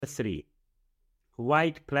3.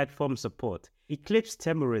 Wide platform support. Eclipse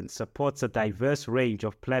Temurin supports a diverse range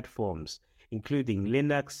of platforms, including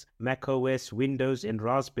Linux, macOS, Windows, and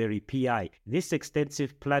Raspberry Pi. This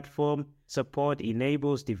extensive platform support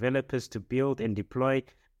enables developers to build and deploy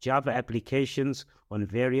Java applications on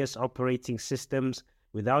various operating systems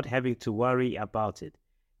without having to worry about it.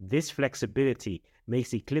 This flexibility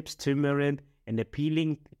makes Eclipse Temurin an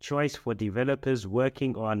appealing choice for developers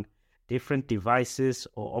working on different devices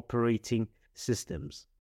or operating systems.